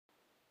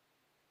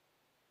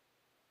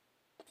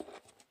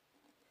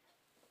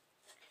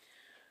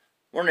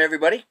Morning,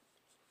 everybody.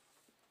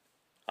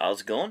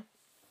 How's it going?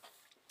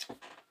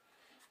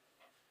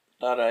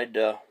 Thought I'd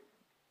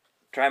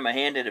try my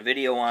hand at a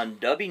video on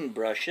dubbing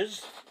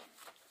brushes.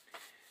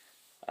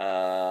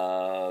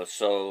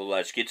 So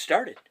let's get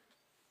started.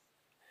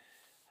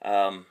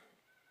 What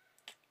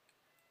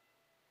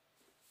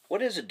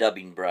is a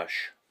dubbing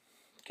brush?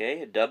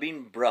 Okay, a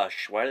dubbing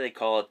brush. Why do they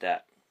call it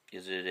that?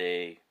 Is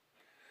it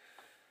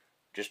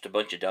just a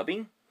bunch of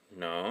dubbing?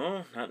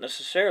 No, not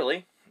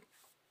necessarily.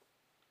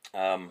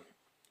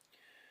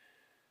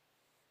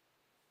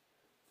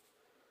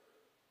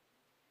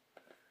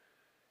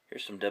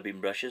 Here's some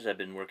dubbing brushes I've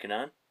been working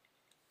on,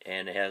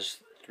 and it has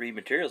 3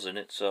 materials in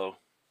it, so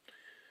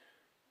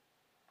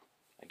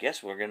I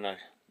guess we're gonna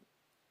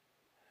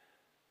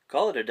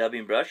call it a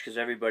dubbing brush because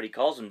everybody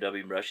calls them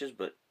dubbing brushes,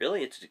 but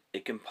really it's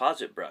a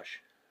composite brush.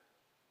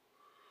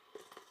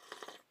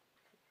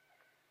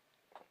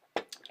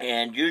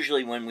 And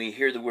usually when we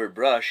hear the word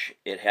brush,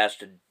 it has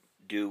to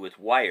do with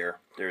wire.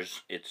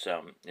 It's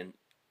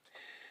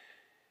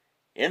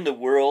in the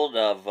world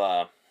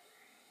of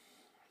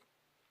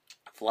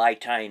fly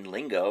tying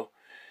lingo,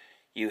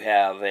 you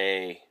have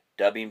a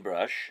dubbing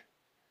brush,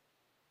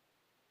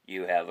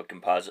 you have a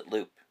composite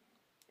loop,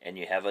 and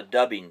you have a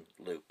dubbing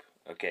loop.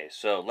 Okay,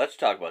 so let's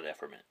talk about that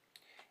for a minute.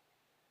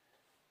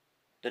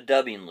 The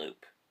dubbing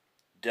loop,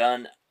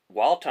 done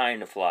while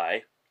tying a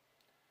fly,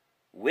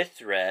 with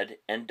thread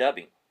and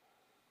dubbing.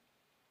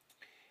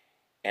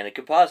 And a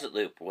composite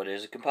loop. What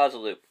is a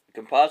composite loop? A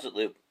composite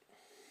loop,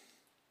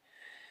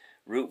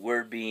 root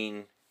word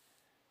being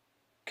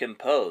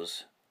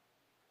compose.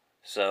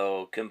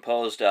 So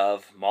composed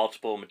of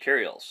multiple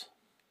materials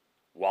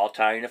while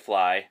tying a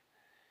fly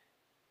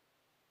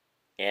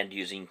and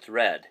using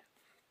thread.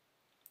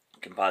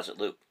 Composite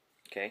loop.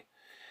 Okay.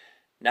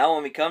 Now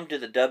when we come to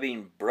the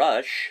dubbing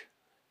brush,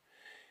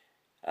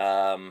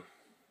 Enrico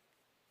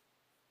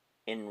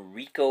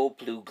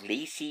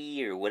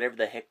Pugliese, or whatever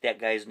the heck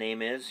that guy's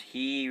name is,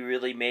 he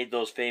really made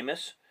those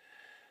famous.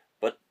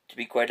 But to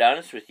be quite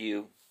honest with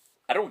you,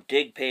 I don't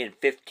dig paying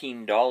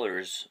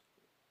 $15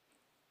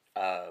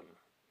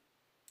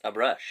 a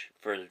brush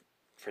for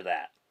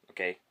that.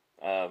 Okay,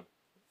 let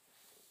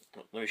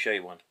me show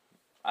you one.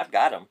 I've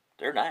got them.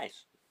 They're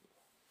nice.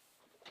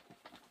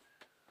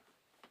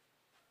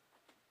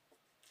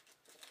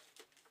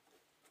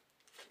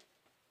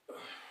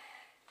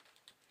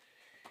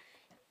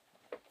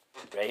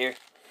 Right here.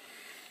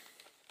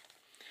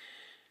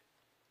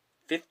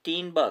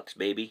 $15,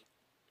 baby.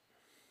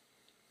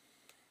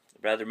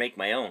 I'd rather make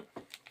my own.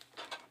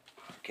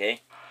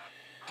 Okay.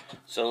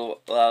 So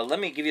let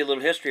me give you a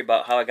little history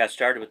about how I got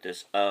started with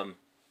this. I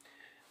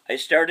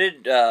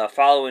started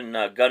following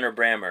Gunnar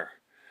Brammer.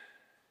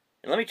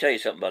 And let me tell you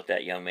something about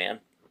that young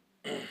man.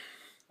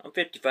 I'm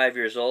 55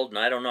 years old, and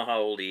I don't know how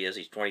old he is.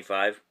 He's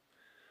 25,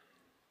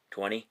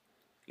 20,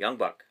 young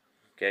buck.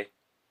 Okay.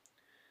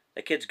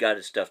 That kid's got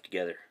his stuff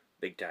together,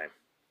 big time.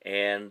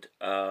 And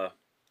so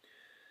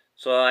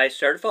I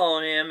started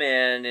following him,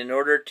 and in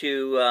order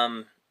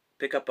to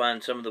pick up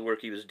on some of the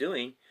work he was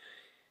doing,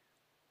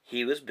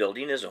 he was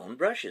building his own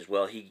brushes.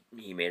 Well, he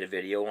made a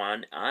video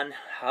on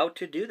how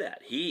to do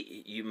that.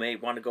 You may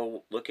want to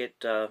go look at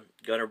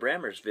Gunnar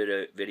Brammer's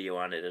video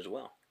on it as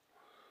well.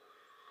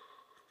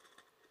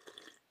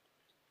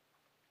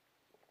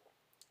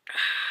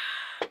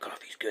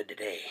 Coffee's good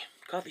today.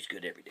 Coffee's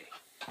good every day.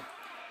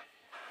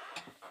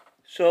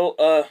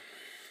 So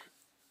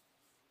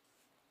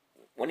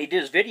when he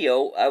did his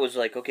video, I was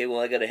like, okay, well,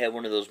 I got to have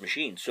one of those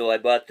machines. So I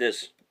bought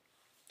this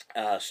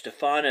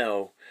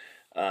Stefano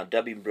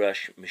dubbing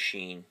brush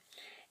machine,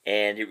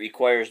 and it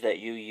requires that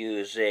you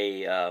use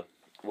a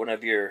one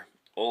of your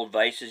old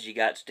vices you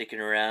got sticking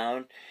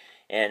around,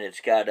 and it's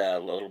got a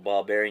little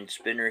ball bearing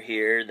spinner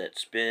here that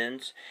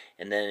spins,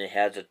 and then it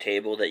has a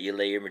table that you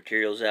lay your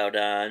materials out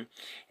on,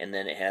 and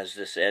then it has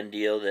this end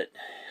deal that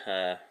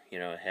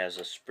it has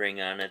a spring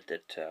on it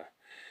that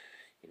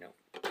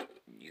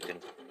you can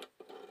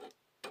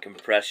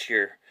compress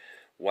your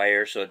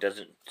wire so it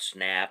doesn't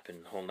snap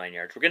and the whole 9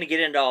 yards. We're going to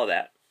get into all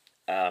that.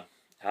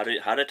 How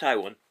to tie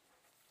one,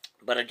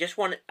 but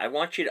I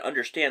want you to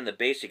understand the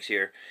basics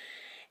here,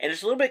 and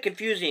it's a little bit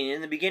confusing.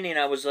 In the beginning,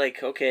 I was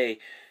like, okay,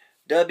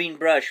 dubbing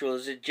brush. Well,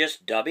 is it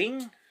just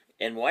dubbing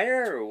and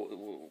wire, or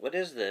what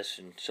is this?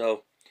 And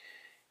so,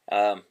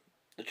 the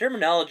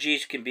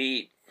terminologies can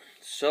be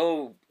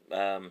so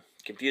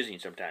confusing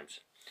sometimes.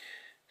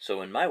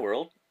 So in my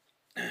world,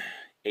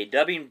 a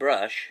dubbing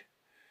brush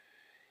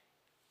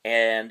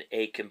and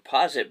a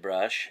composite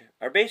brush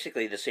are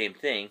basically the same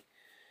thing.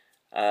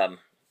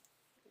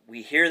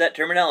 We hear that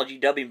terminology,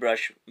 dubbing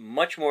brush,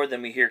 much more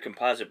than we hear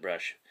composite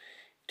brush.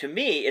 To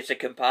me, it's a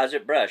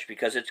composite brush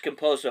because it's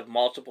composed of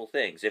multiple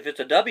things. If it's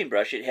a dubbing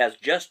brush, it has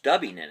just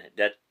dubbing in it.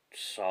 That's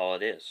all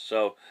it is.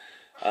 So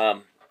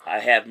I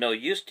have no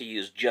use to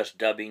use just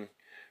dubbing,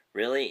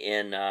 really,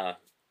 in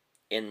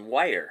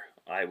wire.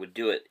 I would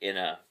do it in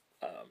a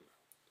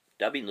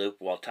dubbing loop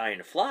while tying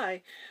a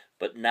fly,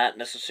 but not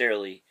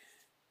necessarily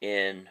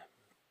in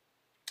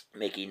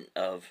making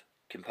of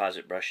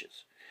composite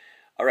brushes.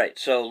 Alright,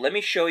 so let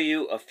me show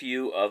you a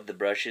few of the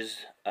brushes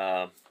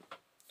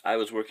I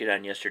was working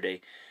on yesterday.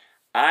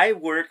 I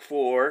work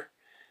for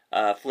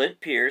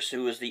Flint Pierce,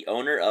 who is the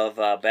owner of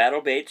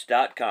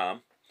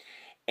battlebaits.com,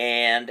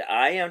 and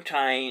I am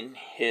tying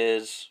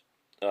his,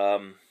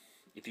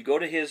 if you go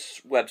to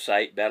his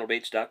website,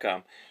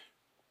 battlebaits.com,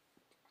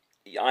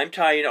 I'm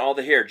tying all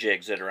the hair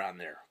jigs that are on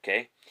there,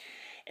 okay?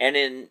 And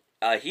in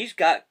he's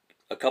got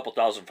a couple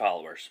thousand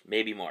followers,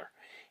 maybe more.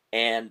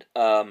 And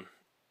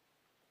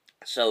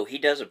so he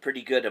does a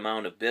pretty good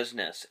amount of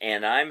business,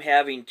 and I'm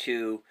having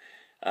to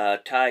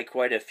tie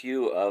quite a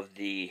few of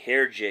the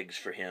hair jigs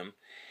for him.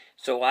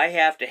 So I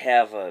have to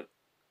have a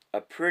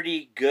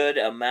pretty good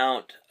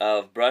amount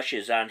of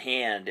brushes on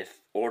hand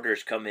if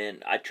orders come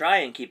in. I try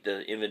and keep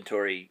the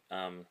inventory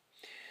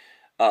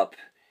up.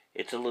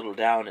 It's a little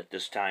down at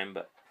this time,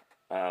 but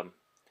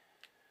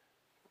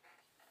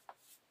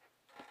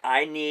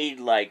I need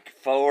like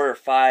 4 or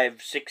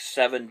 5, 6,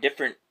 7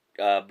 different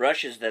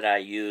brushes that I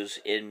use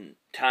in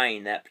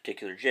tying that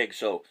particular jig.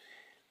 So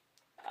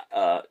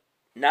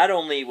not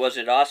only was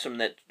it awesome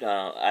that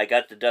I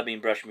got the dubbing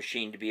brush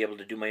machine to be able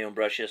to do my own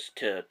brushes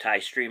to tie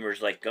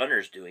streamers like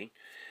Gunner's doing.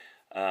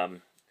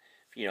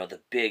 You know, the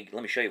big,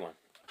 let me show you one.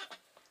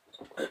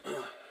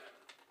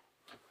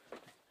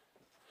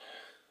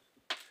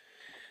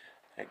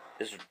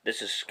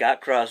 This is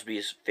Scott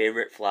Crosby's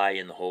favorite fly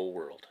in the whole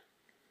world.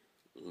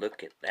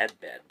 Look at that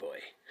bad boy.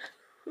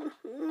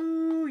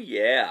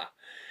 Yeah.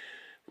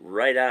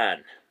 Right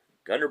on.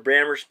 Gunner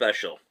Brammer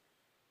special.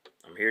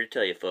 I'm here to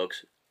tell you,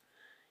 folks,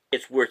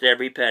 it's worth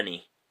every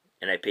penny,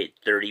 and I paid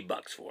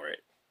 $30 for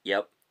it.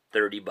 Yep,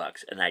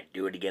 $30, and I'd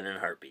do it again in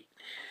a heartbeat.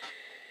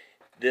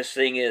 This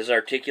thing is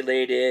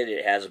articulated.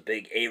 It has a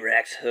big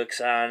ARAX hooks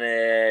on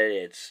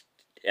it.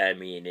 I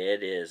mean,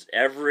 it is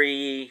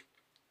every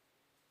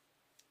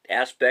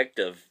aspect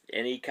of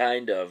any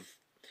kind of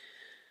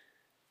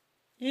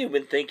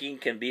human thinking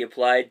can be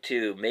applied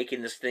to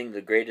making this thing the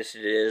greatest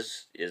it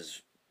is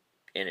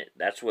in it.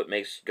 That's what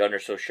makes Gunner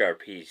so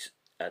sharp. He's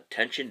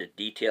attention to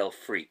detail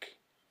freak,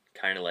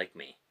 kind of like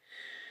me.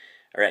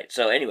 Alright,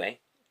 so anyway,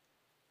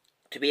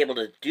 to be able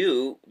to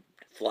do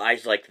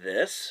flies like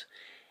this,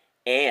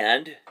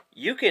 and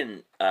you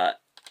can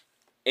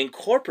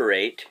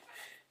incorporate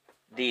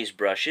these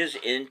brushes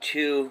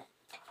into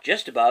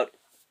just about,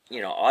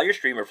 you know, all your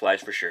streamer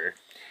flies for sure.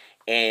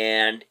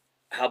 And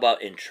how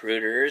about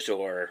intruders,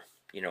 or,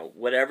 you know,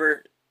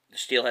 whatever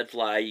steelhead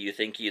fly you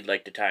think you'd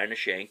like to tie on a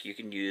shank, you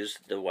can use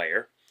the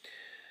wire.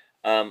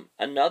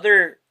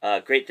 Another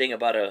great thing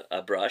about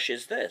a brush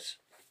is this.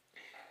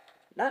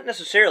 Not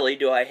necessarily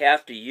do I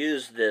have to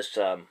use this,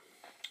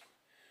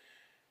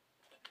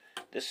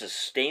 this is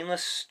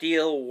stainless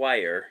steel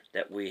wire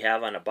that we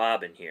have on a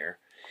bobbin here.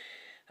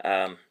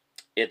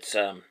 It's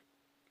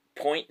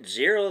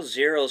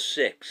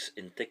 0.006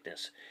 in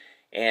thickness.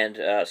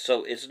 And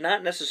so it's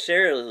not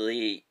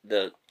necessarily,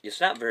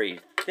 it's not very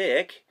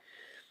thick.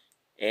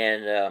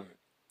 And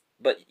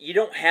but you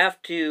don't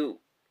have to,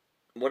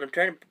 what I'm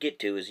trying to get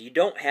to is you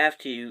don't have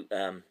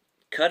to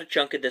cut a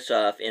chunk of this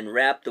off and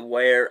wrap the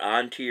wire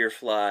onto your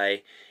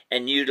fly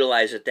and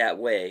utilize it that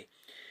way.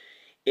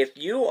 If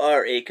you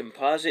are a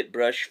composite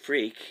brush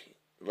freak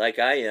like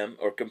I am,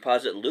 or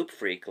composite loop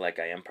freak like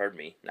I am, pardon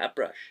me, not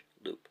brush,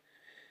 loop,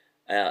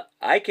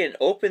 I can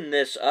open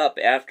this up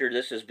after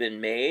this has been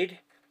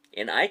made,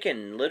 and I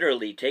can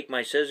literally take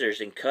my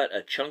scissors and cut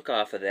a chunk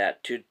off of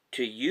that to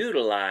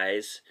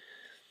utilize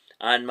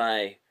on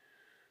my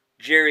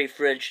Jerry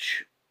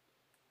French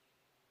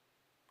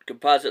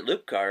composite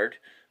loop card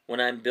when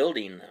I'm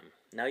building them.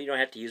 Now you don't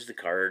have to use the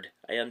card.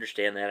 I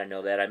understand that. I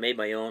know that. I made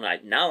my own.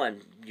 Now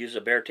I'm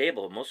using a bare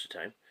table most of the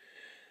time.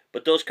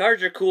 But those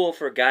cards are cool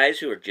for guys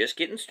who are just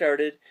getting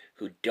started,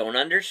 who don't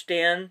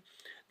understand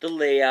the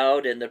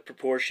layout and the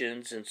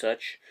proportions and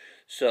such.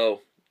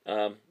 So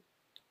it's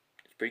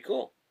pretty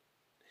cool.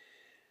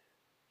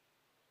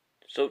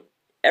 So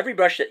every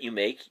brush that you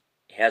make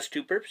has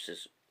two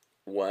purposes.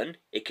 One,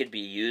 it could be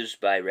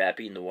used by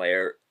wrapping the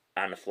wire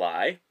on a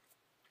fly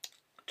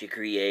to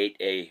create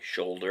a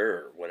shoulder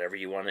or whatever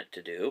you want it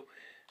to do.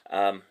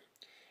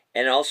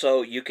 And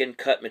also, you can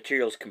cut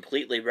materials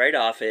completely right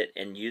off it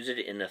and use it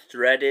in a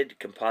threaded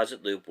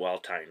composite loop while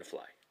tying the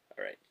fly.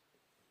 All right,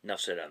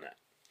 enough said on that.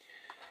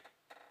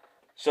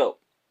 So,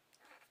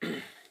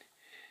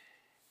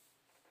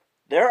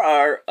 there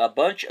are a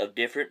bunch of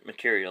different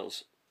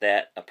materials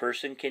that a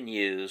person can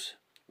use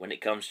when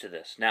it comes to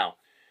this. Now,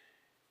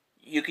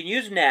 you can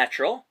use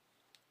natural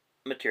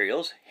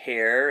materials,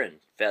 hair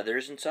and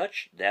feathers and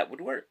such. That would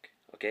work,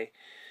 okay?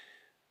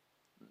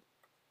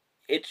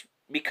 It's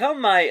become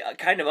my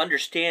kind of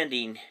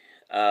understanding,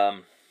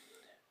 the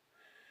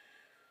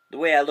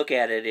way I look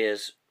at it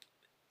is,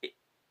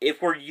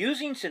 if we're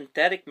using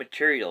synthetic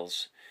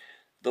materials,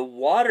 the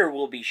water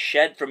will be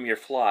shed from your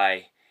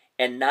fly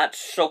and not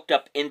soaked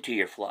up into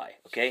your fly,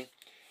 okay?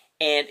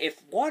 And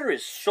if water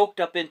is soaked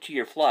up into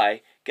your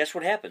fly, guess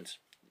what happens?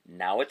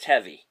 Now it's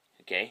heavy,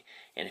 okay?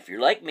 And if you're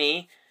like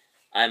me,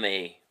 I'm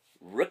a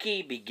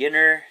rookie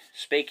beginner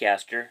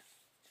spaycaster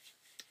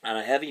on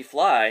a heavy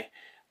fly.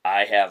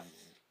 I have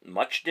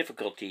much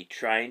difficulty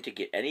trying to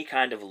get any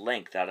kind of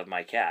length out of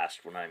my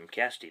cast when I'm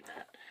casting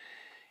that.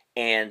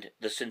 And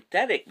the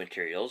synthetic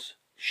materials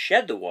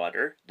shed the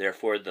water,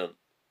 therefore the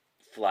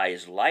fly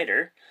is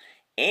lighter,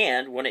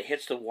 and when it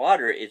hits the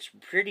water, it's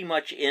pretty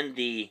much in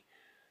the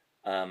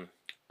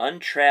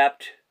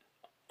untrapped,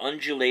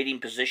 undulating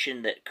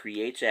position that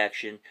creates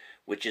action,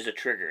 which is a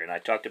trigger. And I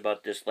talked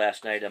about this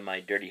last night on my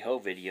Dirty Hoe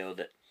video,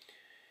 that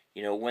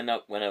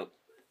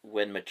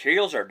when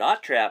materials are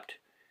not trapped,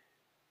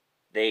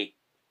 they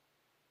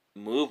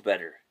move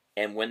better.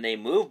 And when they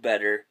move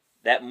better,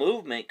 that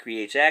movement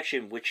creates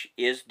action, which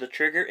is the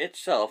trigger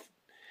itself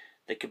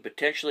that could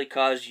potentially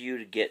cause you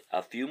to get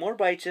a few more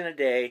bites in a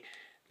day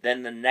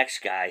than the next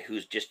guy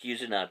who's just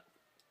using a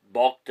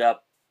bulked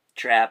up,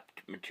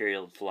 trapped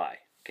material fly.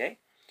 Okay?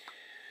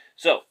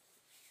 So,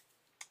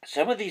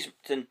 some of these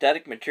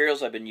synthetic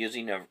materials I've been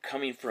using are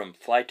coming from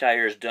Fly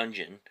Tyer's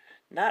Dungeon.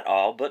 Not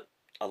all, but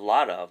a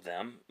lot of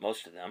them,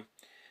 most of them.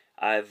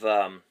 I've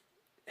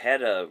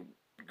had a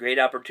great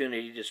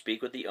opportunity to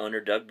speak with the owner,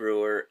 Doug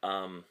Brewer,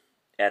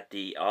 at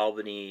the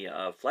Albany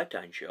Fly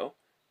Tying Show.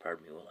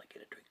 Pardon me while I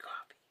get a drink of coffee.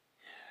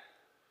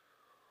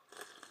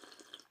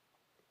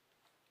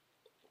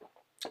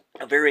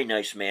 A very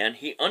nice man.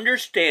 He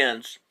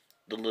understands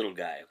the little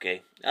guy,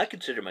 okay? I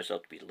consider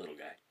myself to be the little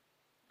guy.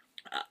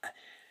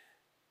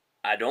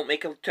 I don't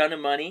make a ton of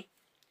money.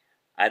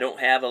 I don't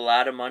have a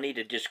lot of money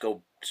to just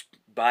go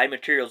buy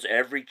materials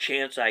every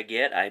chance I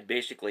get. I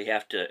basically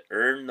have to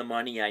earn the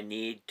money I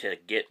need to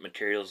get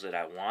materials that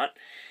I want.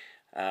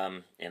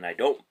 And I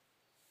don't,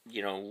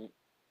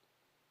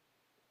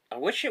 I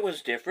wish it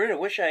was different. I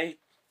wish I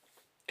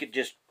could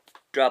just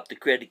drop the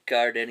credit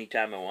card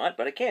anytime I want,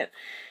 but I can't.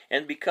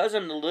 And because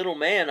I'm the little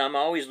man, I'm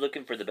always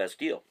looking for the best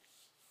deal.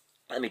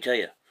 Let me tell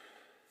you,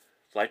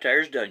 Fly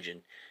Tyer's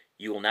Dungeon,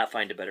 you will not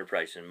find a better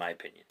price, in my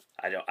opinion.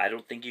 I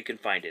don't think you can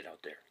find it out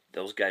there.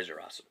 Those guys are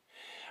awesome.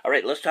 All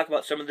right, let's talk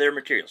about some of their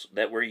materials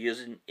that we're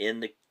using in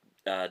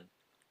the,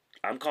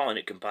 I'm calling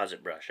it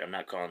composite brush. I'm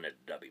not calling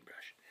it dubbing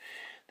brush.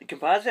 The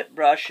composite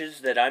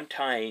brushes that I'm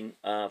tying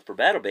for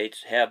battle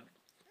baits have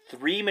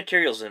 3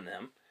 materials in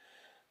them.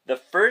 The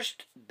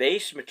first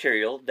base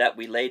material that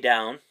we lay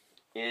down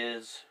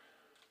is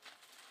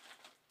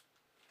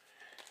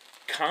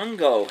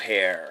Congo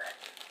hair.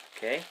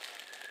 Okay?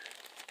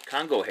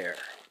 Congo hair.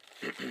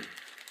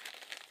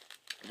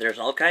 There's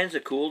all kinds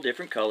of cool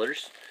different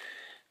colors.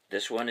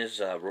 This one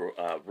is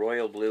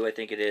royal blue, I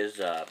think it is,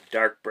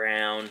 dark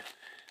brown.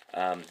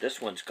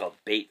 This one's called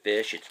bait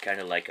fish. It's kind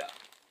of like a,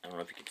 I don't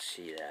know if you can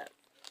see that.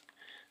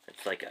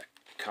 It's like a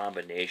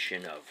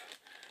combination of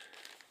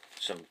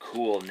some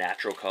cool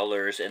natural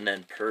colors and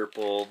then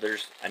purple. The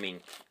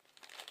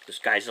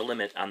sky's the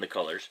limit on the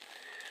colors.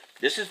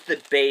 This is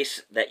the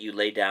base that you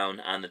lay down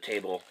on the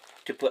table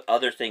to put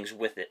other things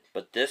with it.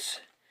 But this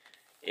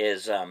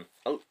is,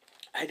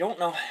 I don't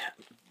know,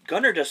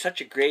 Gunnar does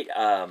such a great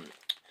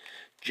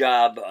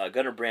job.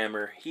 Gunnar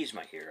Brammer, he's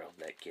my hero,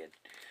 that kid.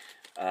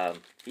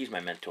 He's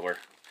my mentor.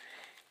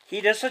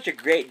 He does such a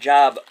great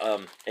job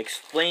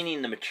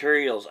explaining the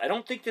materials. I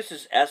don't think this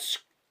is S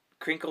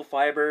crinkle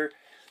fiber,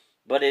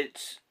 but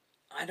it's,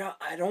 I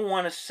don't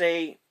want to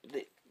say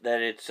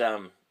that it's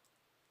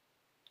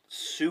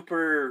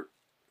super,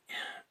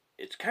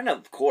 it's kind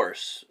of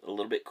coarse, a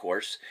little bit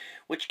coarse,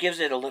 which gives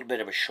it a little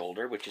bit of a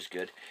shoulder, which is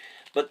good.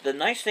 But the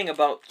nice thing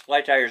about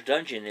Fly Tyer's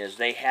Dungeon is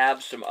they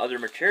have some other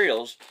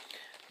materials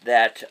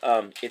that,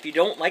 if you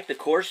don't like the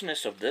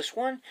coarseness of this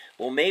one,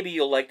 well, maybe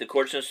you'll like the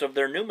coarseness of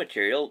their new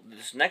material.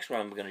 This next one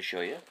I'm going to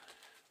show you.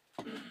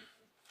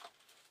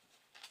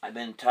 I've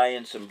been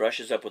tying some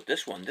brushes up with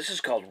this one. This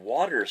is called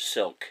Water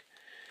Silk.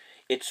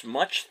 It's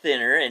much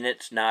thinner and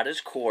it's not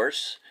as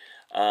coarse.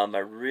 I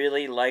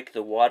really like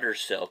the Water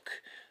Silk.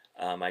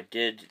 I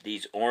did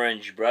these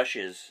orange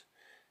brushes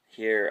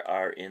here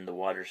are in the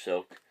Water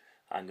Silk.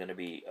 I'm going to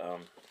be,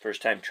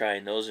 first time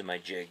trying those in my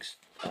jigs,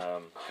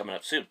 coming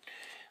up soon.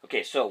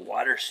 Okay, so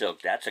Water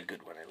Silk, that's a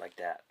good one. I like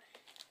that.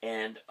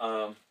 And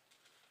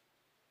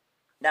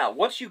now,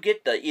 once you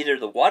get either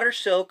the Water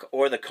Silk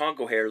or the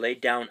Congo hair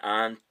laid down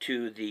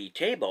onto the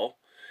table,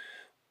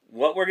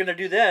 what we're going to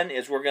do then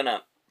is we're going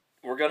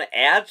to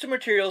add some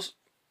materials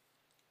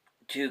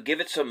to give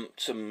it some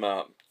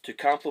to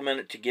complement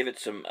it, to give it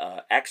some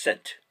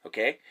accent.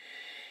 Okay,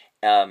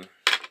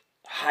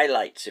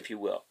 highlights, if you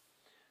will.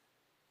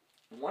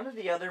 One of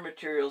the other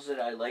materials that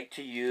I like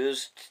to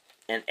use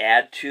and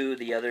add to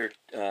the other,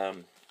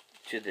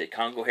 to the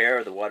Congo hair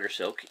or the Water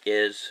Silk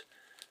is,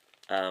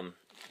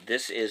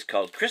 this is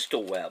called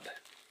Crystal Web.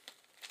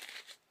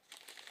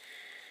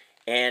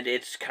 And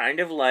it's kind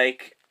of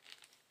like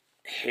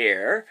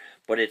hair,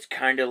 but it's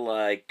kind of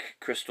like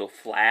Crystal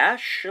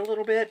Flash a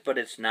little bit, but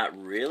it's not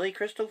really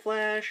Crystal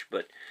Flash,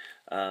 but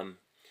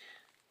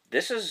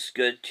this is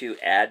good to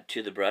add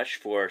to the brush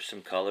for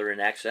some color and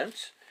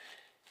accents.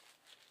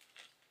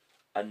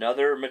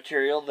 Another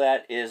material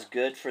that is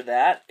good for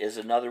that is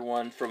another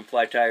one from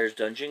Fly Tyer's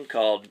Dungeon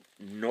called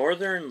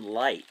Northern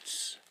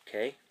Lights.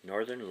 Okay,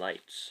 Northern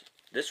Lights.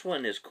 This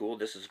one is cool.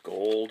 This is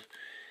gold.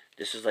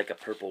 This is like a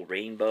purple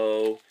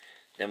rainbow.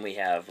 Then we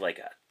have like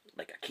a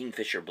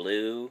kingfisher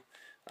blue.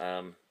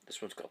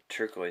 This one's called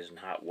turquoise and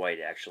hot white,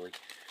 actually.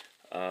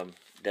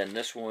 Then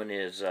this one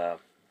is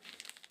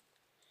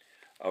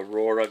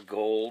Aurora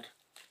Gold.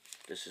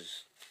 This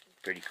is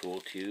pretty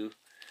cool too.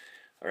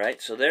 Alright,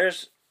 so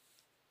there's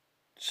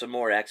some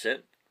more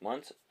accent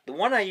ones. The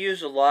one I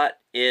use a lot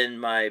in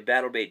my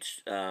battle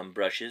baits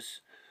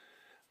brushes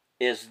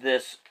is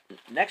this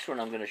next one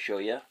I'm going to show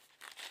you.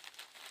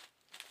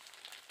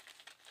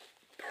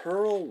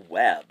 Pearl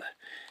Web.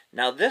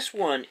 Now this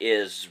one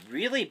is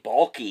really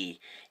bulky,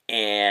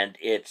 and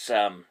it's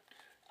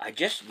I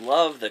just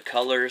love the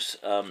colors.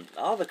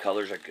 All the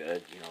colors are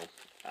good, you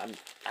know.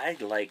 I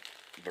like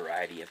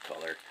variety of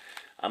color.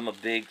 I'm a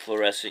big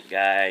fluorescent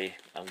guy.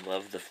 I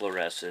love the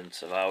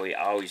fluorescence. I've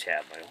always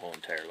have my whole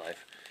entire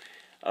life.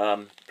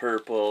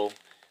 Purple,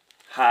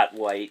 hot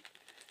white,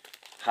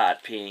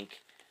 hot pink,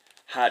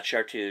 hot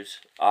chartreuse,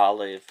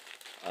 olive.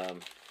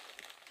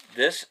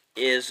 This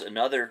is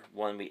another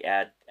one we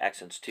add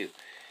accents to.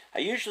 I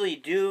usually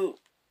do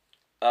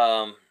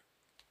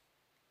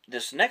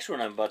this next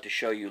one I'm about to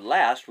show you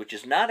last, which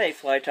is not a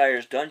Fly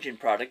Tires Dungeon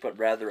product, but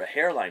rather a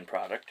hairline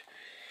product.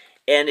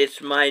 And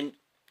it's my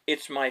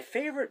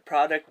favorite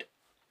product.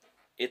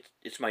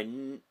 It's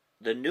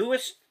the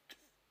newest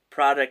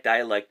product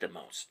I like the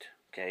most.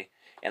 Okay,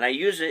 and I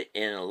use it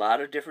in a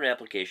lot of different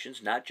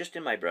applications, not just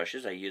in my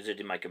brushes. I use it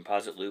in my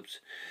composite loops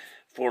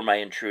for my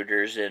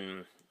intruders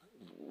and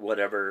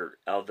whatever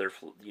other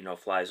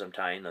flies I'm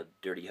tying, the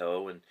dirty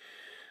hoe and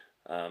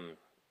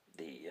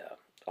the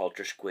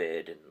ultra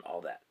squid and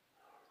all that.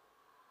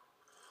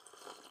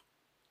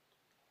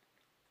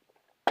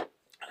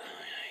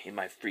 In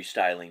my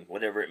freestyling,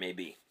 whatever it may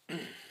be.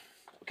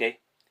 Okay,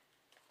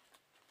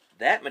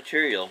 that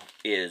material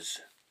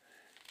is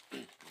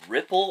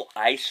Ripple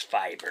Ice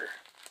Fiber.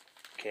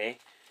 Okay,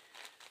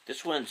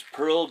 this one's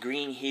pearl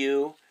green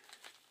hue.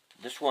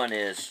 This one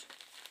is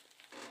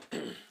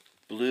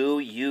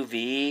blue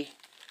UV.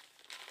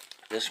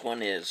 This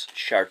one is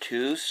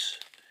chartreuse.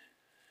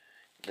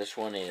 This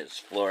one is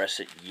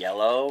fluorescent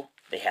yellow.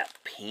 They have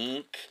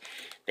pink.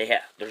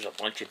 There's a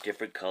bunch of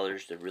different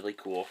colors. They're really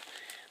cool.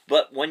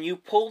 But when you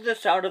pull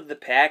this out of the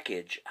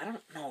package, I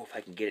don't know if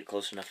I can get it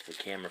close enough to the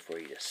camera for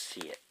you to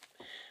see it.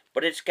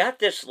 But it's got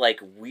this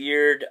like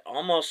weird,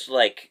 almost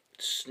like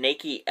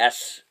snaky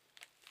S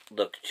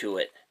look to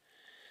it.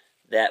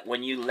 That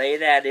when you lay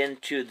that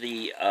into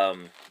the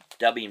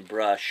dubbing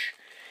brush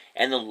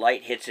and the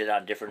light hits it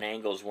on different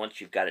angles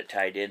once you've got it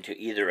tied into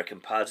either a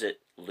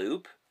composite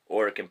loop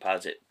or a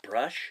composite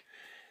brush,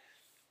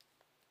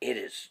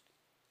 it's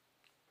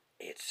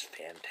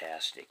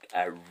fantastic.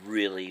 I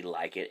really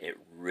like it. It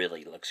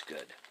really looks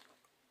good.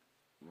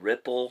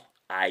 Ripple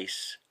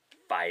Ice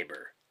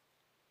Fiber.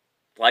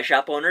 Fly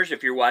shop owners,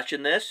 if you're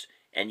watching this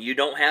and you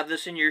don't have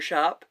this in your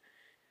shop,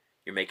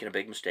 you're making a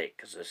big mistake,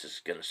 because this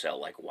is going to sell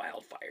like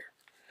wildfire.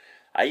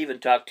 I even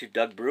talked to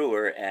Doug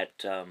Brewer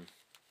at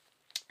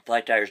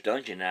Fly Tires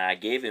Dungeon, and I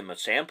gave him a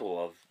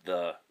sample of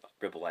the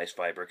Ripple Ice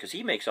Fiber, because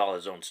he makes all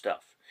his own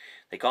stuff.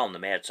 They call him the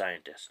Mad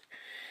Scientist.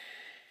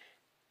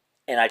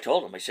 And I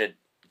told him, I said,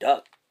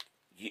 Doug,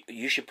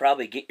 you should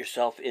probably get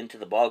yourself into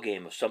the ball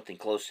game of something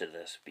close to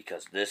this,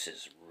 because this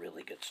is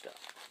really good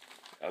stuff.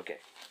 Okay,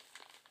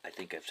 I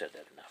think I've said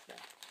that enough now.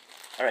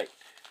 All right,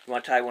 you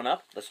want to tie one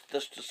up? Let's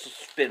just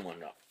spin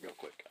one up real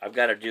quick. I've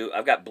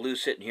got blue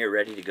sitting here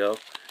ready to go.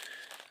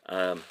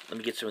 Let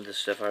me get some of this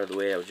stuff out of the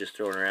way I was just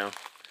throwing around.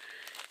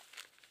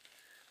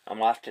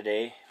 I'm off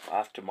today,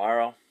 off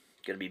tomorrow.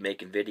 Gonna be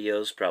making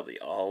videos probably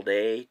all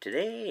day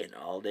today and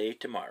all day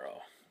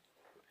tomorrow.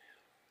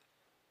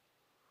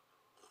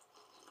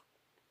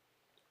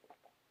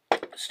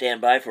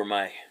 Stand by for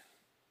my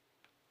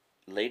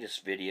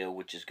latest video,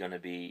 which is going to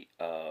be,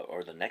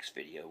 or the next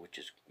video, which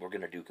is, we're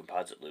going to do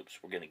composite loops.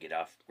 We're going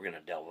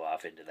to delve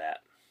off into that.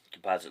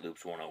 Composite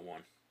loops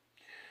 101.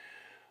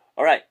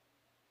 Alright.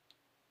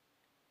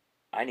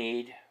 I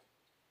need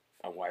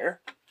a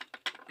wire.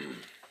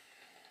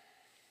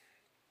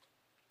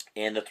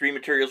 And the three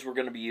materials we're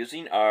going to be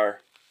using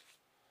are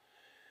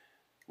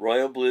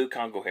royal blue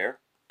Congo hair,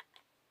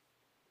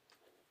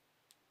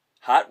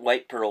 hot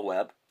white pearl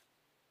web,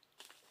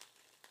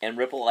 and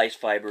Ripple Ice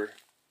Fiber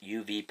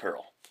UV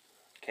Pearl.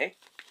 Okay?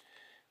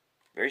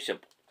 Very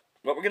simple.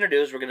 What we're going to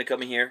do is we're going to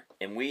come in here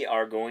and we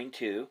are going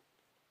to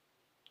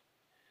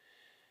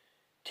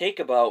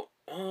take about,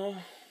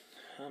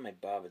 my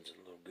bobbin's a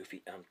little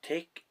goofy.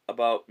 Take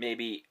about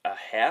maybe a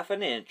 ½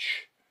 an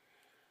inch.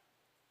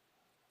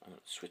 I'm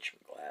going to switch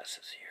my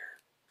glasses here.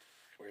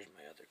 Where's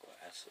my other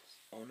glasses?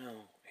 Oh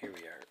no, here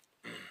we are.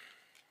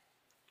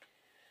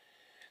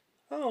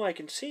 Oh, I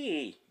can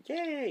see.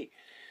 Yay!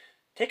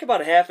 Take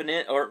about a ½ an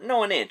inch, or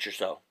no, an inch or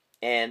so,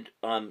 and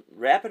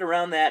wrap it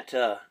around that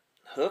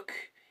hook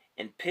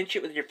and pinch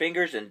it with your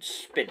fingers and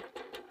spin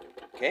it.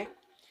 Okay?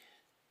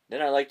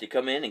 Then I like to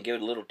come in and give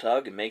it a little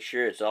tug and make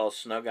sure it's all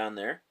snug on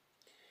there.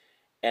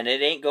 And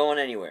it ain't going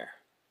anywhere.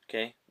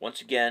 Okay?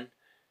 Once again,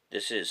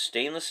 this is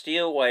stainless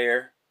steel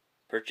wire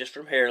purchased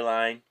from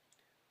Hairline,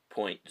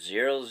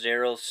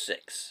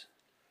 .006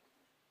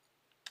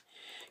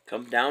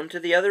 Come down to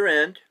the other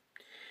end.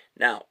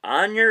 Now,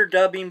 on your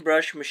dubbing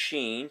brush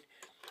machine,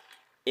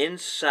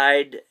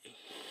 inside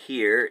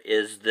here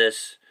is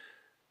this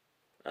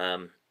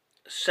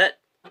set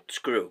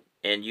screw.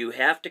 And you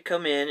have to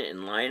come in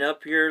and line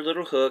up your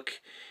little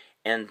hook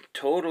and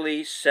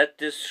totally set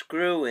this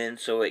screw in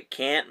so it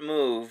can't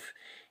move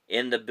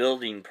in the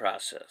building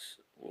process.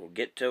 We'll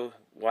get to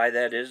why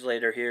that is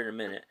later here in a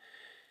minute.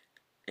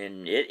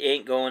 And it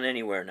ain't going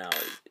anywhere now.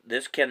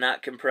 This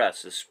cannot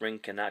compress. This spring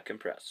cannot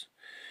compress.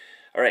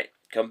 Alright,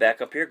 come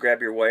back up here,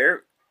 grab your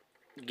wire,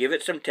 give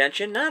it some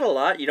tension. Not a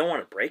lot. You don't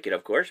want to break it,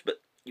 of course,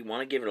 but you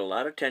want to give it a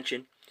lot of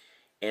tension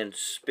and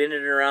spin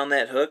it around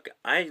that hook.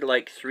 I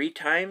like 3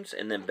 times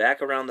and then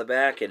back around the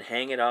back and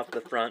hang it off the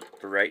front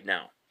for right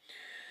now.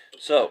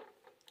 So,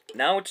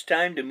 now it's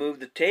time to move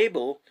the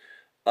table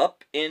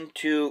up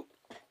into,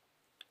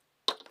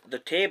 the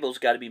table's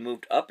got to be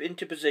moved up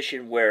into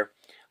position where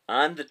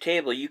on the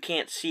table you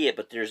can't see it,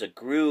 but there's a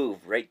groove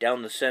right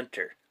down the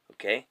center,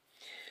 okay?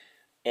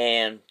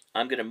 And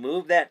I'm going to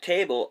move that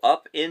table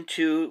up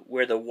into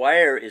where the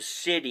wire is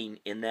sitting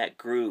in that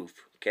groove,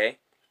 okay?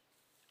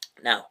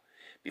 Now,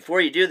 before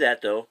you do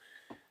that though,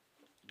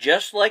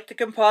 just like the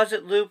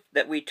composite loop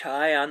that we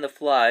tie on the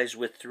flies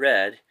with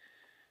thread,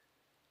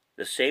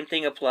 the same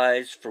thing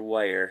applies for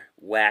wire.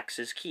 Wax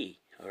is key.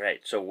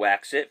 Alright, so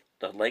wax it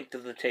the length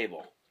of the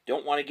table.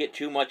 Don't want to get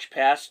too much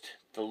past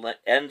the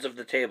ends of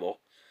the table,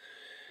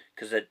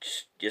 because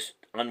it's just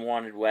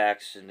unwanted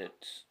wax and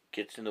it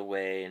gets in the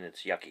way and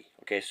it's yucky.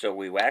 Okay, so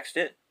we waxed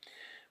it.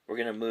 We're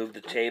going to move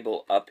the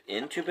table up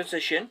into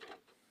position.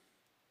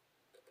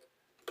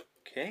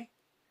 Okay.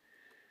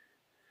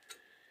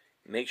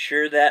 Make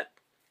sure that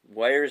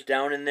wire is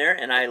down in there,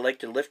 and I like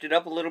to lift it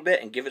up a little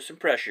bit and give it some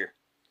pressure.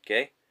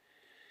 Okay.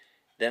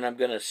 Then I'm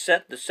going to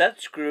set the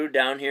set screw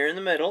down here in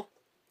the middle.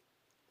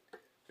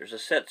 There's a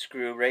set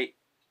screw right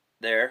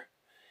there.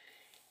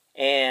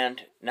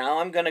 And now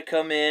I'm going to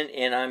come in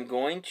and I'm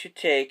going to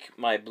take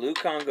my blue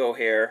Congo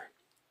hair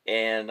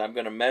and I'm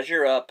going to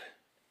measure up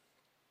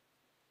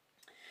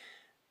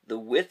the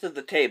width of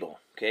the table.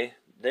 Okay,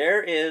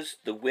 there is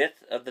the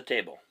width of the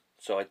table.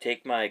 So I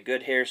take my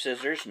good hair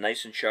scissors,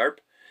 nice and sharp,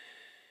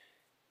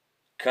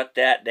 cut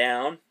that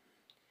down.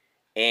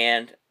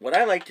 And what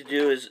I like to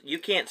do is, you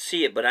can't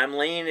see it, but I'm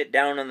laying it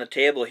down on the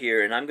table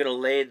here, and I'm going to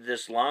lay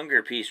this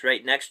longer piece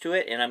right next to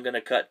it, and I'm going to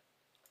cut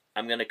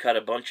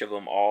a bunch of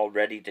them all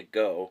ready to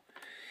go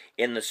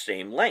in the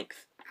same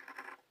length.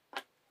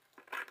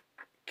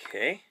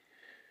 Okay.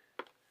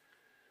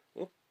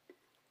 Whoop.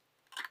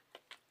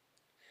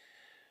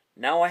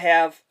 Now I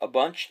have a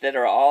bunch that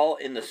are all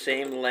in the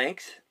same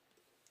length,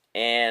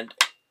 and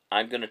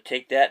I'm going to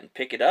take that and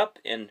pick it up,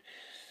 and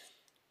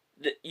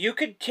you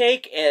could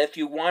take, if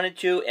you wanted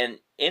to, and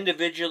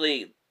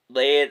individually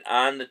lay it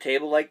on the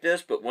table like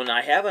this, but when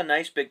I have a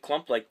nice big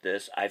clump like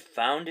this, I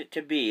found it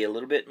to be a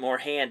little bit more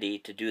handy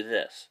to do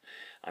this.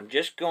 I'm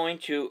just going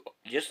to,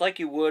 just like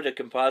you would a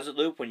composite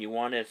loop when you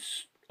want to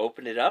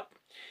open it up,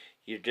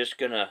 you're just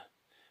going to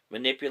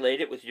manipulate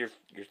it with your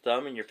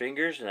thumb and your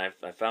fingers, and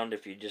I found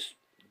if you just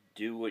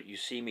do what you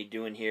see me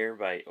doing here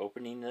by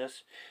opening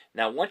this.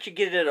 Now once you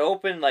get it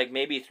open, like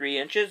maybe 3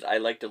 inches, I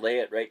like to lay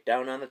it right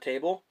down on the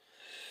table.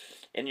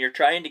 And you're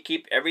trying to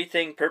keep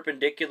everything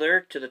perpendicular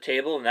to the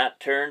table, not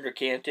turned or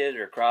canted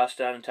or crossed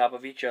on top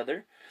of each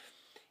other.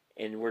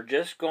 And we're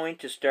just going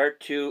to start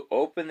to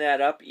open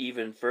that up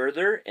even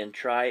further and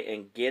try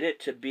and get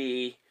it to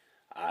be,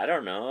 I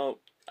don't know,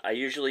 I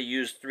usually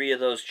use 3 of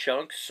those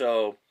chunks,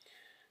 so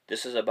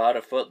this is about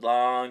 1 foot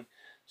long,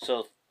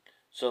 so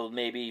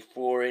maybe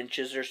 4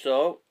 inches or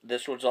so.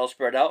 This one's all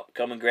spread out.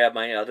 Come and grab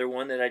my other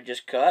one that I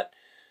just cut.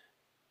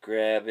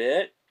 Grab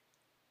it.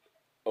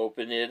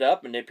 Open it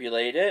up,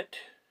 manipulate it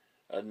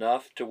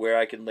enough to where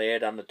I can lay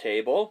it on the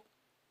table,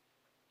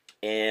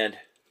 and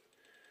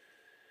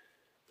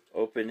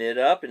open it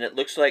up, and it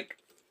looks like,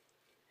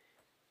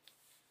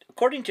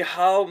 according to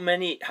how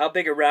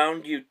big a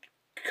round you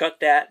cut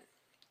that,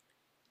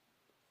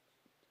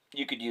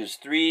 you could use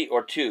 3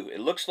 or 2. It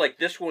looks like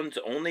this one's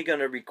only going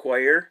to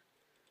require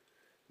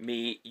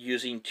me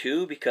using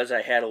 2 because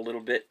I had a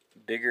little bit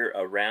bigger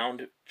a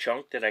round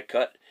chunk that I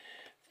cut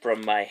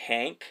from my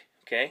hank.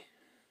 Okay.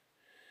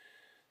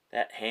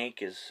 That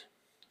hank is,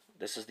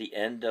 this is the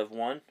end of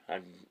one.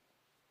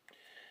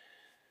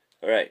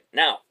 Alright,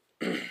 now,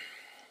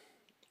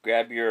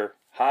 grab your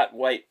hot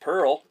white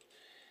pearl,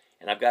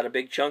 and I've got a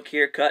big chunk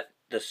here cut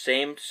the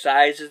same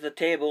size as the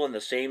table and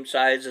the same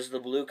size as the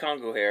blue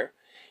Congo hair.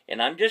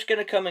 And I'm just going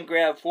to come and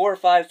grab 4 or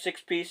 5,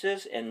 6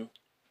 pieces and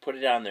put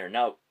it on there.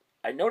 Now,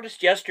 I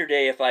noticed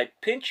yesterday if I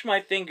pinch my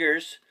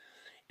fingers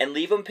and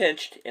leave them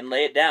pinched and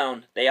lay it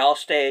down, they all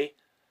stay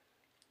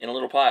in a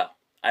little pile.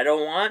 I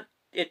don't want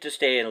it to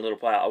stay in a little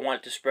pile. I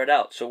want it to spread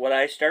out. So what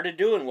I started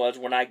doing was,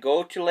 when I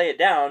go to lay it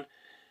down,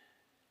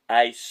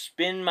 I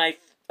spin my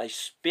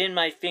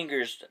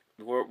fingers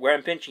where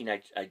I'm pinching.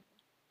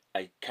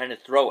 I kind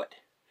of throw it.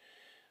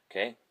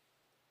 Okay.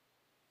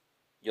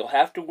 You'll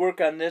have to work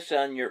on this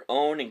on your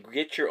own and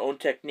get your own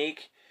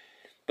technique,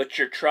 but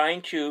you're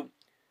trying to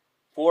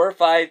 4 or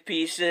 5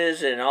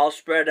 pieces and all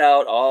spread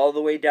out all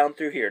the way down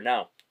through here.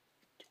 Now,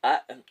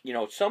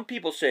 some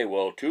people say,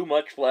 well, too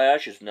much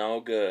flash is no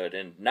good,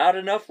 and not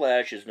enough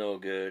flash is no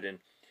good, and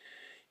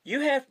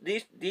you have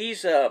these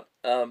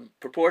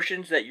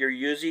proportions that you're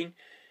using.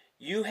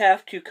 You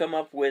have to come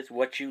up with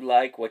what you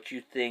like, what you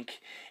think,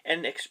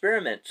 and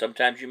experiment.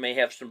 Sometimes you may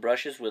have some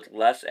brushes with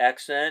less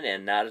accent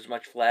and not as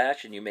much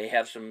flash, and you may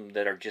have some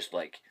that are just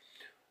like,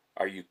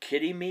 are you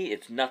kidding me?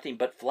 It's nothing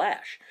but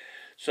flash.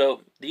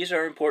 So these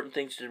are important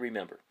things to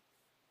remember.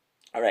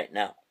 All right,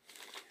 now,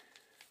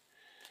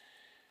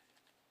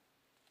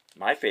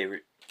 my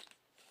favorite,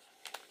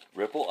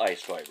 Ripple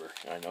Ice Fiber.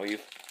 I know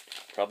you've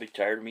probably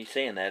tired of me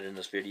saying that in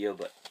this video,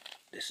 but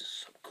this is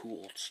some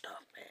cool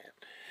stuff, man.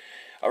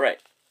 All right.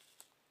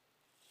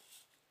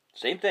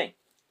 Same thing.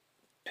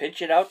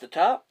 Pinch it out the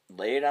top,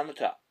 lay it on the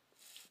top.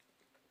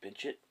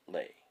 Pinch it,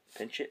 lay.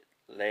 Pinch it,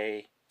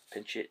 lay.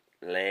 Pinch it,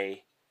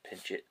 lay.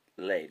 Pinch it,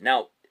 lay.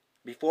 Now,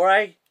 before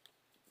I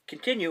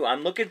continue,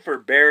 I'm looking for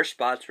bare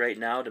spots right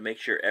now to make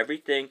sure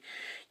everything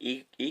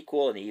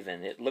equal and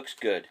even. It looks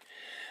good.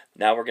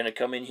 Now we're going to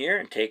come in here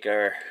and take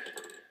our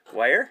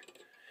wire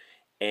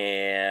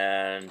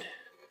and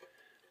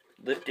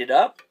lift it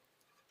up,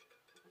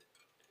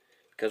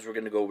 because we're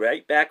going to go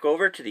right back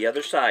over to the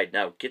other side.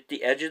 Now get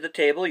the edge of the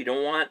table. You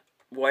don't want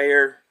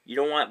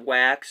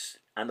wax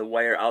on the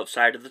wire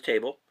outside of the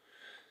table.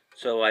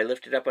 So I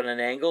lift it up on an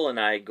angle and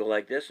I go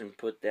like this and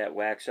put that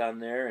wax on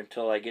there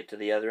until I get to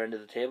the other end of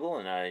the table,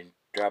 and I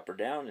drop her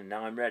down, and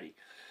now I'm ready.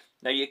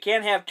 Now you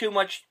can't have too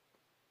much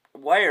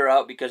wire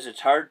out because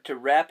it's hard to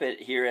wrap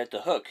it here at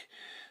the hook.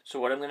 So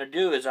what I'm going to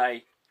do is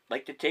I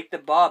like to take the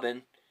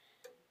bobbin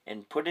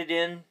and put it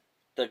in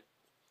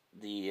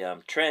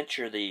the trench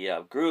or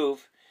the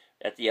groove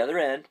at the other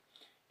end,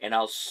 and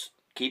I'll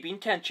keeping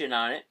tension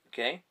on it,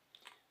 okay,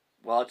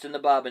 while it's in the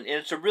bobbin. And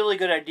it's a really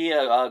good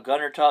idea.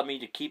 Gunner taught me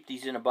to keep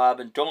these in a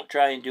bobbin. Don't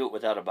try and do it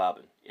without a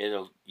bobbin.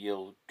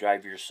 You'll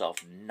drive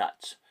yourself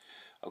nuts.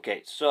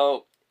 Okay,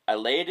 so I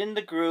lay it in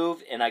the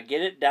groove and I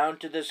get it down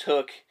to this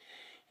hook.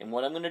 And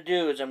what I'm going to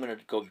do is I'm going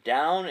to go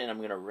down and I'm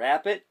going to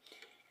wrap it.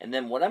 And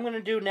then what I'm going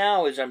to do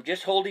now is I'm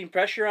just holding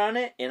pressure on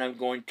it, and I'm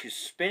going to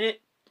spin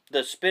it,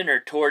 the spinner,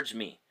 towards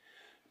me.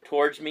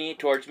 Towards me,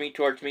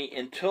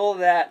 until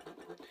that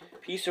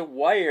piece of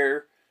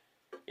wire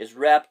is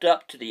wrapped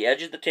up to the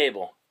edge of the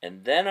table.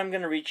 And then I'm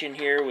going to reach in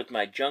here with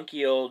my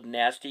junky old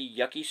nasty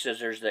yucky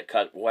scissors that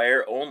cut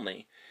wire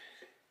only.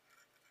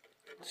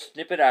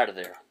 Snip it out of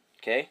there.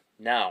 Okay,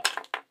 now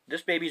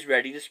this baby's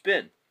ready to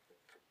spin.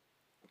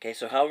 Okay,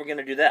 so how we're going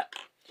to do that?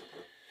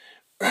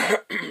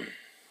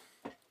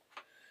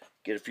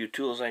 Get a few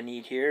tools I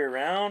need here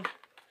around.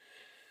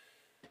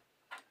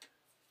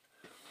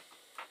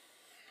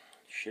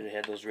 Should have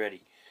had those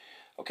ready.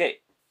 Okay.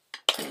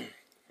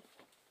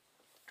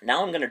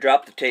 Now I'm going to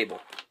drop the table.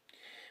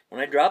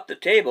 When I drop the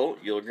table,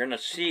 you're going to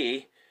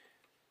see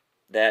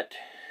that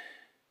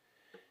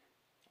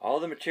all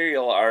the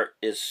material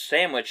is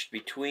sandwiched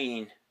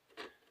between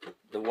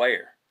the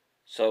wire.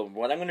 So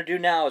what I'm going to do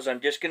now is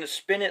I'm just going to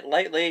spin it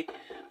lightly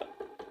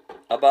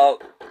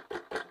about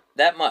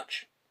that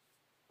much.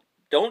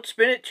 Don't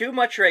spin it too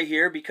much right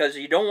here, because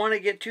you don't want to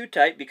get too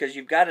tight, because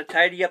you've got to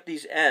tidy up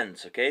these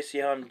ends. Okay, see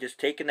how I'm just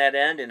taking that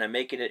end and I'm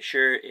making it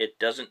sure it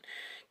doesn't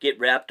get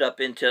wrapped up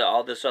into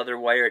all this other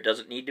wire it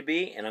doesn't need to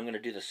be. And I'm going to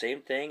do the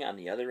same thing on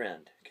the other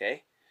end.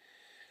 Okay,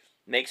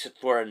 makes it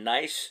for a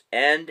nice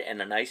end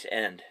and a nice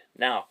end.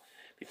 Now,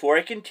 before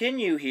I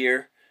continue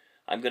here,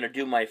 I'm going to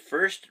do my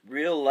first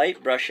real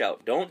light brush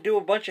out. Don't do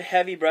a bunch of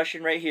heavy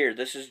brushing right here.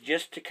 This is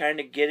just to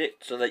kind of get it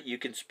so that you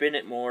can spin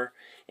it more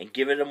and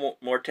give it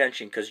more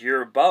tension, because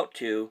you're about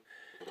to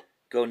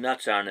go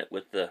nuts on it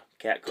with the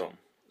cat comb.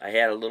 I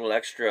had a little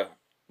extra.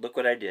 Look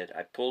what I did.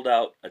 I pulled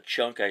out a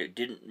chunk I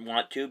didn't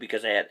want to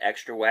because I had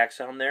extra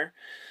wax on there.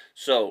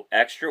 So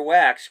extra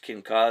wax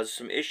can cause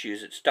some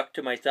issues. It stuck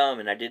to my thumb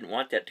and I didn't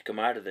want that to come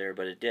out of there,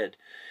 but it did.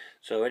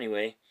 So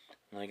anyway,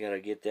 I gotta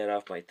get that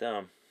off my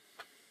thumb.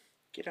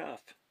 Get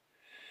off.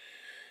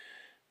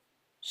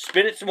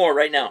 Spin it some more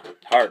right now.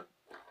 Hard.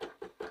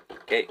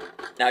 Okay.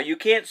 Now you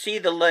can't see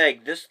the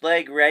leg. This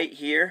leg right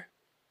here,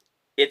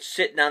 it's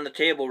sitting on the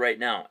table right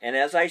now. And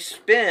as I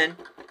spin,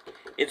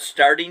 it's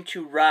starting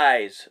to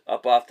rise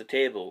up off the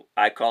table.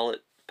 I call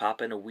it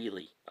popping a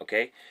wheelie.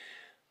 Okay.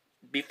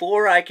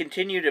 Before I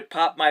continue to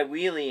pop my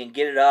wheelie and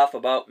get it off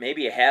about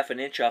maybe a ½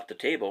 inch off the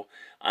table,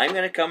 I'm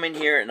going to come in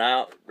here and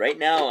right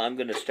now I'm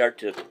going to start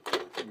to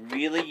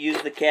really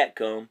use the cat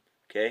comb.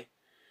 Okay.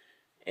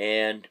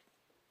 And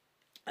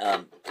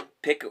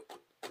pick,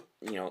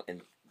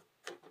 and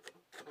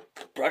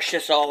brush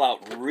this all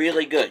out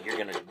really good. You're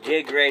going to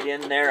dig right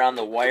in there on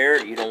the wire.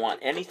 You don't want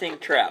anything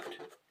trapped.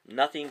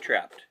 Nothing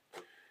trapped.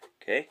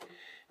 Okay.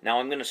 Now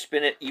I'm going to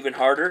spin it even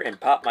harder and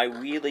pop my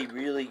wheelie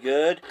really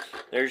good.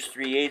 There's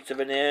 3/8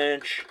 of an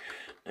inch.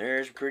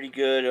 There's pretty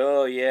good.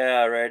 Oh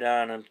yeah, right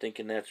on. I'm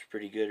thinking that's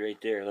pretty good right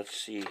there. Let's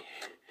see.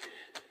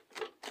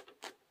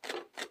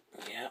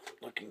 Yeah,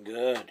 looking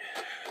good.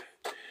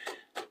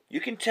 You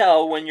can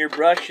tell when your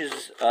brush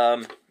is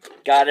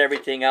got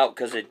everything out,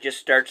 because it just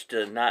starts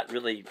to not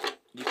really,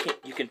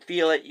 you can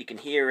feel it, you can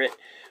hear it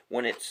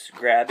when it's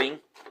grabbing,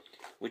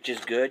 which is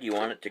good. You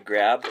want it to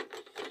grab.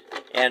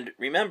 And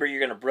remember, you're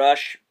going to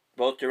brush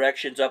both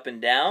directions up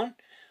and down,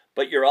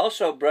 but you're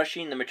also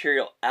brushing the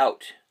material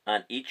out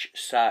on each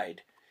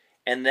side.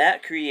 And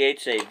that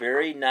creates a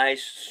very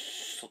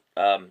nice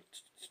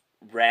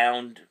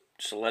round,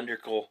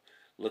 cylindrical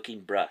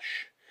looking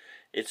brush.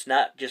 It's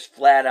not just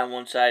flat on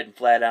one side and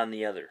flat on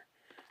the other.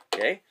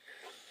 Okay?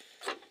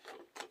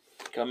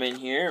 Come in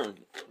here and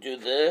do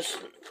this.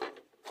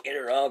 Get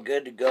her all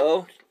good to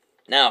go.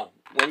 Now,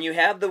 when you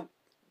have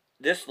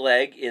this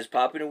leg is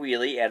popping a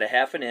wheelie at a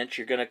 1/2 inch,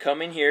 you're going to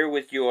come in here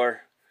with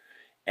your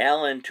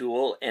Allen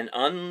tool and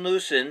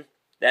unloosen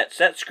that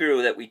set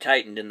screw that we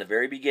tightened in the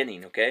very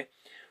beginning, okay?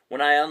 When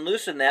I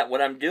unloosen that,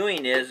 what I'm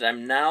doing is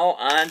I'm now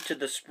onto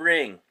the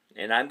spring,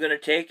 and I'm going to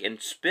take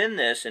and spin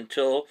this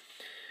until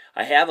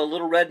I have a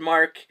little red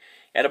mark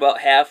at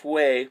about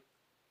halfway,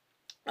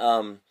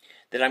 that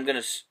I'm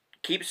going to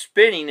keep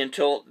spinning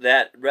until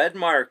that red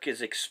mark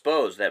is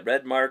exposed. That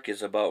red mark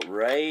is about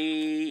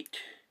right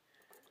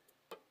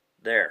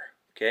there,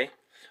 okay?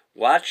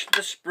 Watch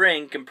the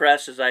spring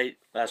compress as I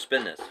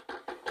spin this.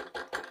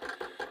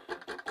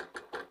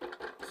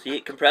 See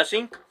it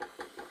compressing?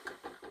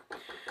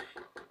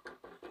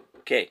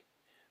 Okay,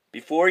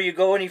 before you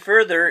go any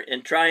further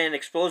and try and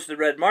expose the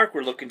red mark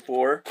we're looking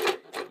for,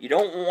 you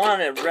don't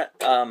want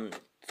to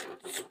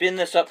spin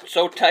this up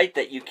so tight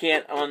that you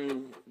can't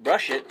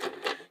unbrush it.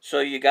 So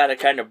you got to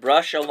kind of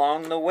brush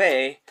along the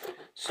way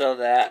so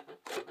that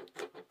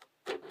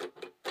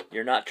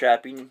you're not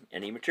trapping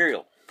any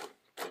material.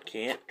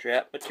 Can't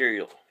trap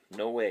material.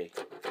 No way.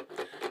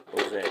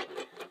 Jose.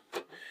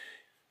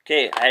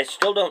 Okay, I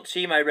still don't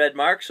see my red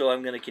mark, so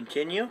I'm going to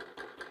continue.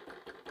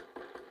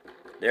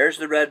 There's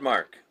the red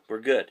mark. We're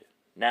good.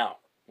 Now,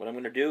 what I'm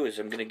going to do is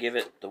I'm going to give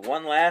it the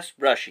one last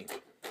brushing.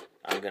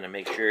 I'm going to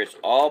make sure it's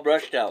all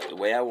brushed out the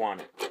way I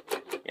want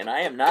it. And I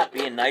am not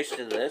being nice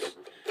to this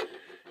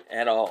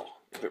at all.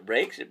 If it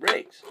breaks, it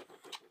breaks.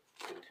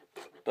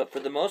 But for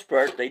the most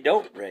part, they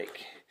don't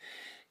break.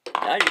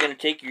 Now you're going to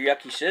take your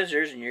yucky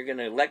scissors and you're going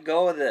to let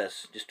go of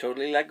this. Just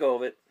totally let go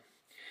of it.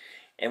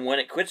 And when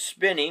it quits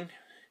spinning,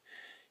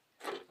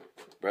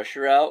 brush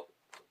her out.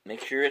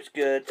 Make sure it's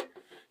good.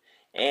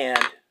 And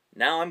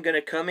now I'm going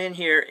to come in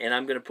here and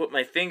I'm going to put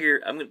my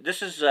finger.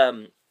 This is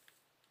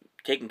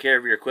taking care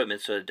of your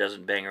equipment so it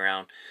doesn't bang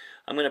around.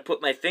 I'm going to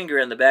put my finger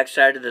on the back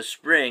side of the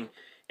spring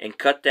and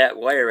cut that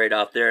wire right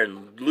off there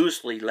and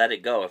loosely let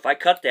it go. If I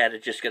cut that,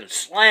 it's just going to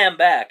slam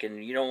back,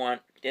 and you don't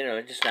want,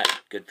 it's just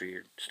not good for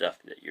your stuff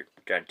that you're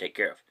trying to take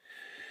care of.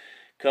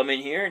 Come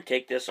in here and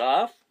take this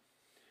off.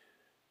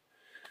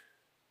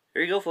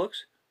 There you go,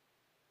 folks.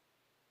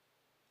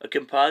 A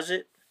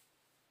composite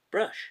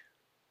brush.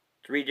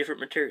 3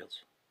 different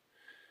materials.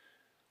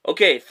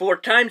 Okay, for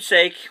time's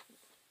sake,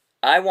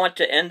 I want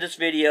to end this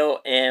video,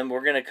 and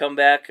we're going to come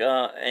back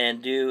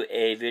and do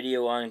a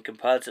video on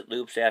composite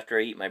loops after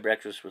I eat my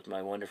breakfast with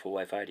my wonderful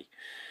wife, Heidi.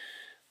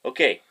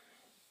 Okay,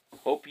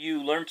 hope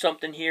you learned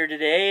something here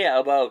today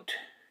about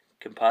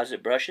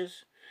composite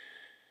brushes,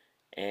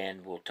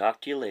 and we'll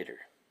talk to you later.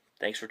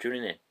 Thanks for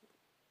tuning in.